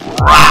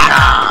 Rock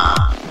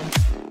on!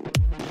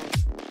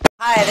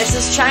 Hi, this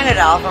is China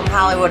Doll from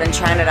Hollywood and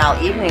China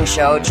Doll Evening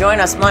Show. Join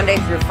us Monday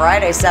through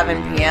Friday,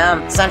 7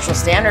 p.m. Central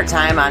Standard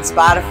Time on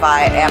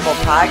Spotify, Apple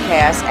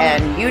Podcasts,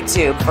 and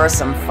YouTube for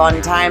some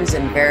fun times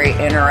and very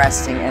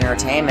interesting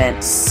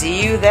entertainment.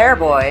 See you there,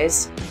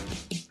 boys.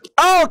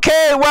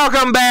 Okay,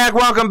 welcome back.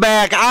 Welcome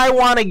back. I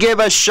want to give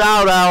a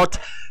shout out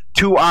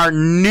to our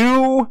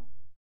new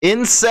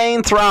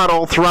Insane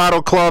Throttle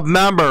Club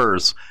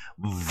members.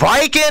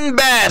 Viking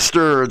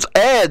Bastards,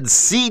 Ed,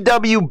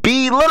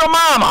 CWB, Little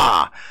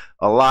Mama.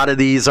 A lot of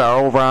these are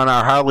over on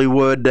our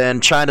Hollywood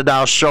and China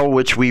Doll show,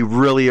 which we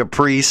really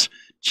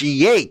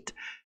appreciate.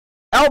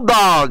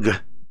 L-Dog,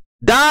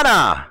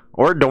 Donna,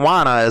 or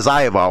Dawana as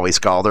I have always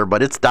called her,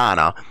 but it's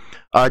Donna.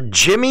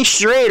 Jimmy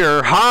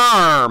Schrader,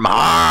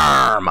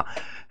 Harm.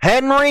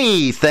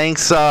 Henry,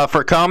 thanks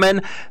for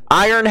coming.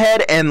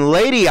 Ironhead and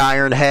Lady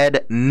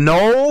Ironhead,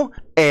 Noel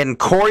and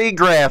Kory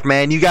Graffs,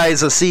 man. You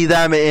guys will see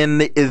them in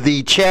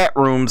the chat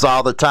rooms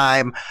all the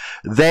time.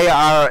 They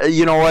are,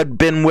 you know what,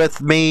 been with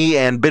me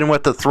and been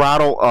with the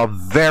Throttle a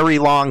very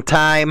long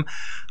time.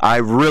 I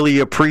really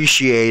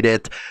appreciate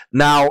it.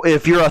 Now,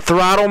 if you're a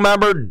Throttle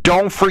member,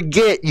 don't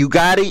forget, you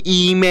got to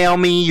email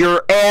me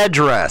your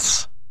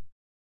address.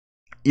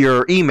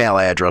 Your email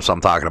address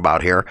I'm talking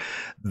about here.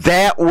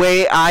 That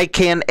way I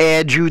can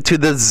add you to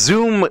the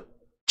Zoom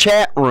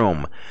chat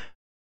room.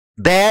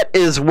 That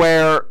is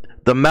where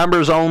the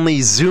members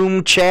only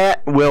Zoom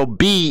chat will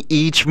be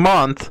each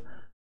month.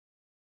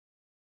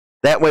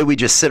 That way we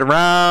just sit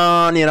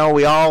around, you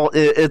know,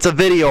 it's a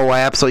video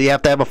app, so you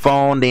have to have a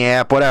phone, the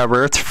app,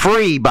 whatever. It's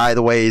free, by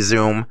the way,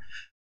 Zoom.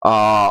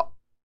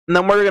 And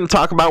then we're going to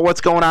talk about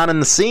what's going on in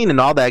the scene and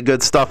all that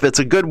good stuff. It's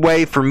a good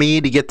way for me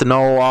to get to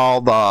know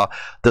all the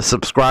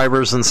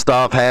subscribers and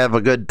stuff, have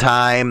a good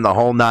time, the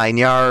whole 9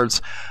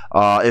 yards.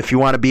 If you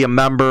want to be a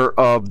member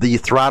of the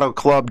Throttle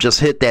Club,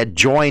 just hit that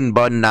join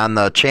button on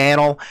the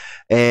channel,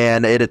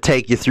 and it'll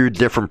take you through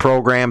different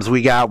programs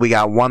we got. We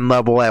got one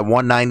level at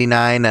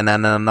 $1.99 and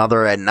then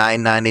another at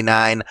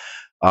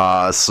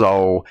 $9.99.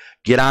 So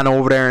get on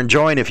over there and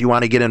join if you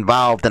want to get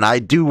involved. And I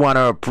do want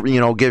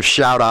to, give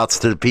shout outs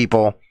to the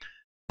people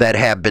that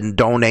have been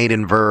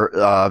donating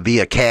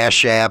via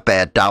Cash App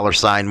at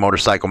 $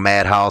 Motorcycle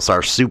Madhouse,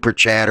 our super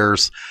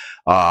chatters,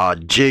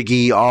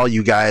 Jiggy, all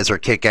you guys are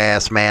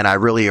kick-ass, man. I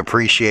really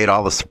appreciate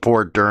all the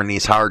support during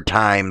these hard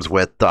times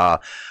with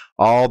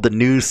all the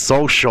new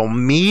social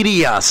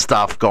media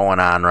stuff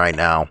going on right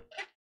now.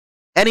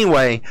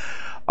 Anyway,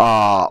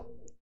 my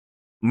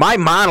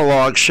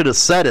monologue should have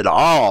said it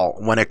all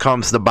when it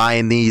comes to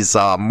buying these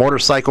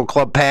Motorcycle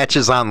Club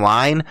patches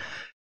online.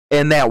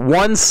 And that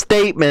one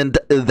statement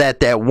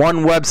that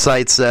one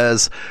website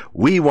says,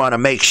 we want to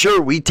make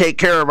sure we take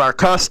care of our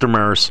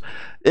customers.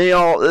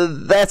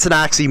 that's an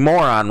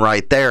oxymoron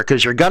right there,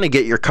 because you're going to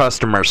get your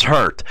customers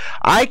hurt.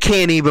 I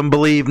can't even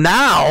believe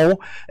now,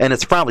 and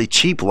it's probably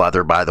cheap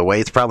leather, by the way.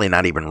 It's probably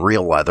not even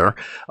real leather.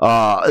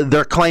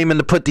 They're claiming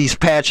to put these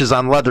patches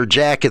on leather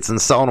jackets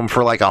and selling them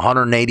for like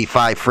 $185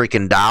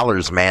 freaking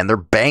dollars, man. They're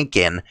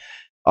banking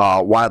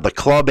while the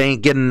club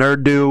ain't getting their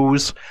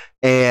dues.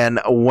 And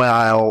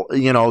while,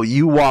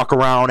 you walk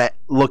around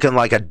looking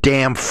like a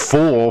damn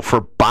fool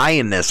for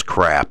buying this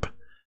crap.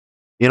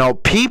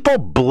 People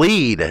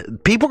bleed.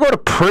 People go to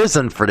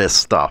prison for this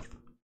stuff.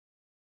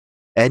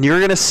 And you're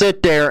going to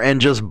sit there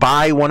and just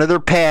buy one of their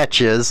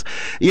patches.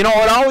 It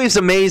always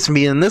amazed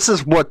me, and this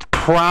is what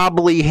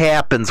probably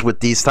happens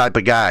with these type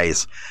of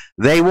guys.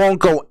 They won't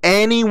go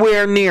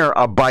anywhere near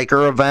a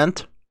biker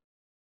event.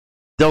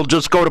 They'll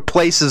just go to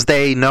places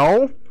they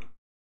know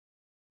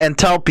and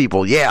tell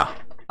people, yeah,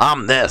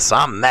 I'm this,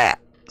 I'm that.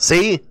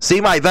 See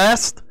my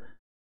vest?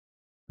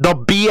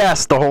 They'll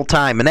BS the whole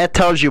time, and that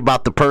tells you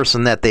about the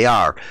person that they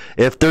are.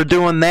 If they're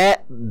doing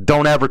that,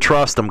 don't ever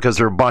trust them, because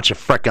they're a bunch of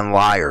freaking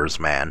liars,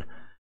 man.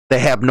 They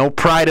have no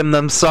pride in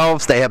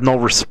themselves. They have no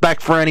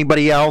respect for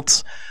anybody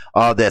else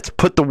that's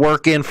put the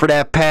work in for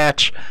that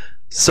patch.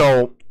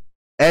 So,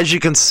 as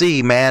you can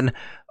see, man,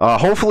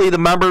 hopefully the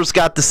members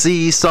got to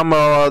see some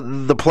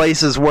of the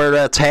places where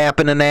that's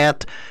happening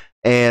at,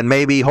 and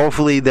maybe,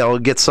 hopefully, they'll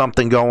get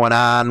something going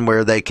on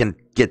where they can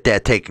get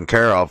that taken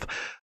care of.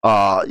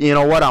 You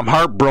know what? I'm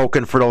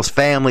heartbroken for those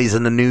families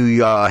in the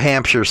new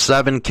Hampshire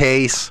 7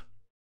 case.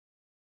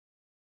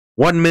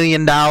 $1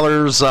 million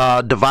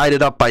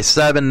divided up by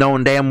 7,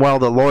 knowing damn well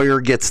the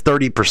lawyer gets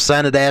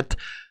 30% of that.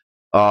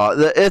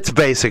 It's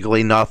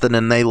basically nothing,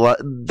 and they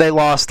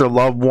lost their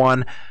loved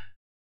one.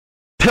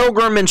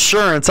 Pilgrim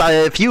Insurance,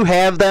 if you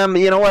have them,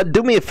 you know what?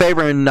 Do me a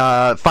favor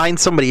and find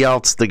somebody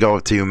else to go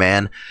to,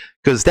 man,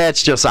 because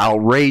that's just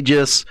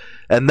outrageous.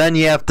 And then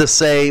you have to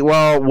say,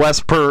 well,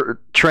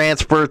 Westport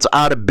Transport's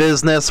out of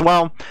business.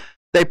 Well,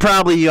 they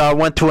probably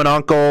went to an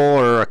uncle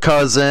or a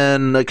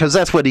cousin, because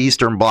that's what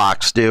Eastern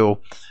Blocks do.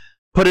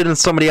 Put it in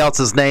somebody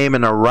else's name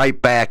and they're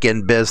right back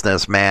in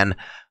business, man.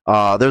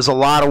 There's a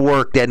lot of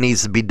work that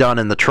needs to be done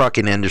in the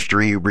trucking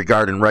industry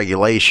regarding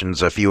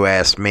regulations, if you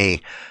ask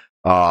me,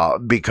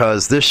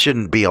 because this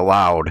shouldn't be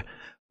allowed.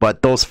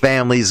 But those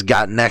families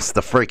got next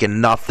to freaking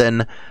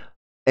nothing.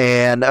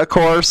 And, of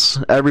course,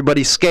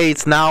 everybody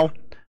skates now.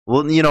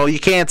 Well, you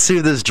can't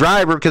sue this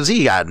driver because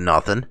he got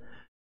nothing.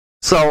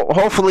 So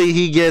hopefully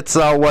he gets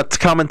what's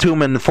coming to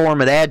him in the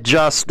form of that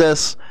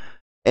justice.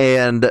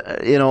 And,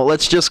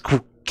 let's just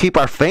keep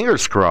our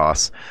fingers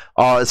crossed.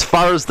 As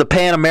far as the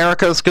Pan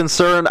America is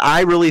concerned,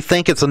 I really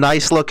think it's a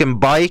nice looking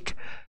bike.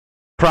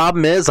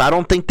 Problem is, I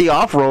don't think the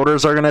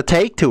off-roaders are going to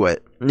take to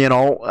it.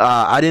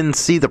 I didn't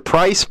see the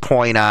price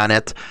point on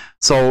it.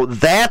 So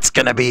that's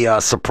going to be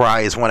a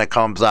surprise when it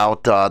comes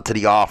out to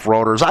the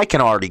off-roaders. I can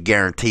already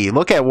guarantee.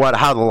 Look at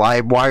how the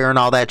live wire and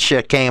all that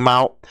shit came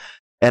out.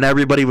 And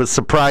everybody was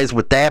surprised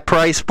with that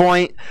price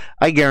point.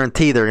 I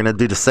guarantee they're going to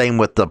do the same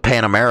with the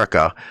Pan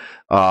America.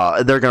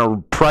 They're going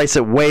to price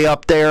it way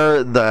up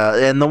there.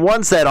 And the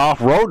ones that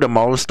off-road the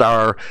most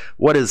are,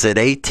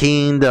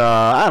 18 to,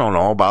 I don't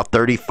know, about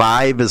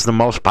 35 is the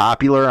most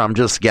popular. I'm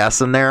just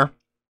guessing there.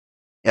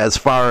 As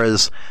far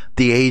as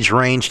the age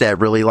range that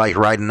really like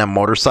riding them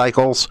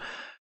motorcycles.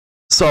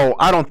 So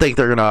I don't think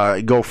they're going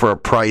to go for a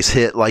price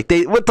hit like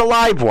they with the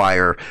live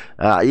wire.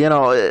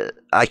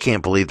 I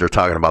can't believe they're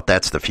talking about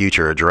that's the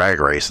future of drag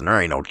racing. There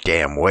ain't no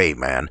damn way,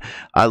 man.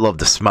 I love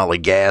the smell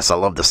of gas. I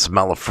love the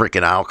smell of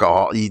freaking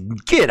alcohol.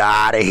 Get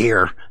out of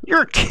here.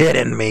 You're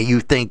kidding me. You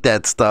think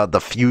that's the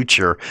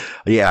future.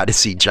 Yeah, to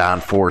see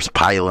John Force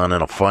piling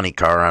in a funny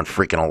car on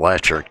freaking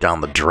electric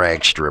down the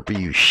drag strip. Are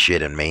you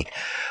shitting me?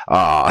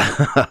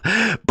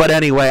 But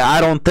anyway, I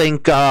don't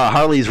think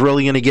Harley's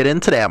really going to get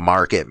into that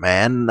market,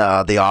 man,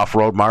 the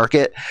off-road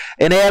market.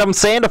 And Adam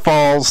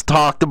Sandoval's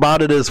talked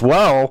about it as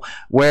well,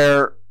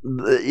 where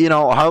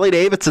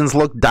Harley-Davidson's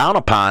looked down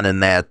upon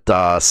in that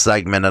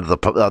segment of the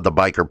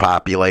biker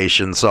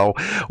population. So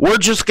we're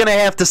just going to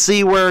have to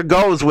see where it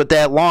goes with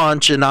that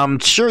launch. And I'm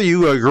sure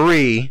you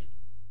agree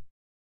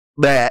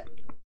that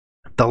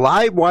the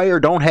live wire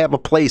don't have a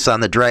place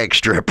on the drag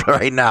strip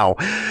right now.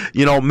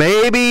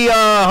 Maybe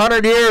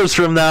 100 years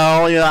from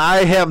now,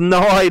 I have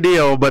no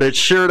idea, but it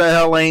sure the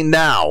hell ain't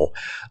now.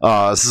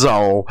 But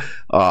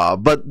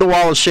the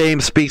Wall of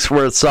Shame speaks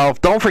for itself.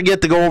 Don't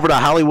forget to go over to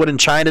Hollywood and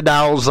China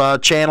Dolls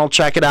channel.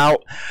 Check it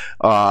out.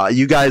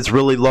 You guys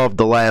really loved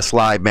the last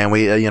live, man.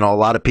 We, a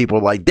lot of people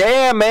were like,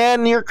 damn,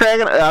 man, you're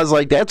cracking. I was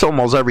like, that's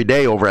almost every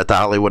day over at the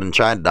Hollywood and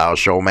China Dolls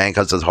show, man,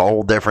 because it's a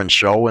whole different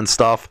show and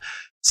stuff.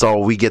 So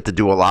we get to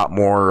do a lot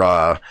more,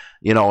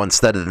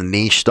 instead of the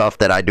niche stuff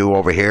that I do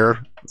over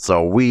here.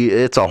 So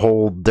it's a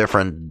whole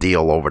different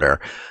deal over there.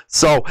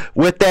 So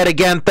with that,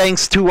 again,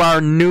 thanks to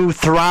our new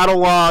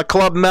Throttle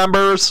Club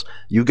members.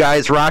 You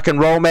guys rock and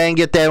roll, man.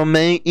 Get them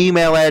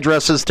email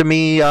addresses to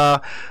me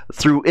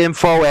through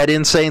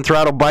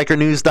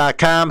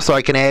info@insanethrottlebikernews.com so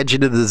I can add you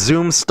to the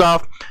Zoom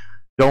stuff.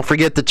 Don't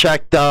forget to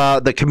check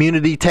the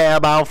community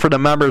tab out for the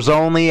members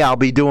only. I'll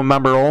be doing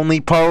member only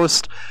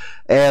posts.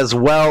 as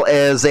well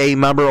as a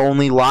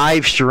member-only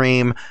live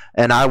stream,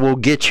 and I will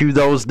get you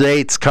those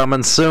dates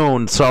coming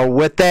soon. So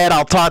with that,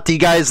 I'll talk to you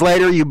guys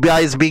later. You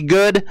guys be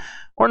good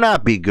or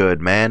not be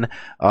good, man.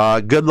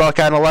 Good luck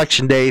on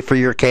Election Day for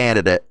your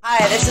candidate.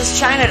 Hi, this is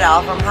China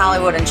Doll from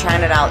Hollywood and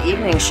China Doll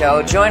Evening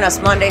Show. Join us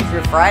Monday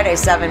through Friday,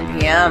 7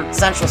 p.m.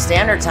 Central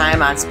Standard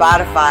Time on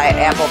Spotify,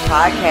 Apple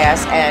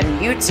Podcasts, and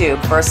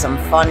YouTube for some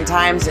fun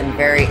times and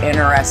very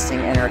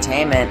interesting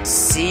entertainment.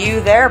 See you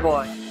there,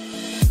 boy.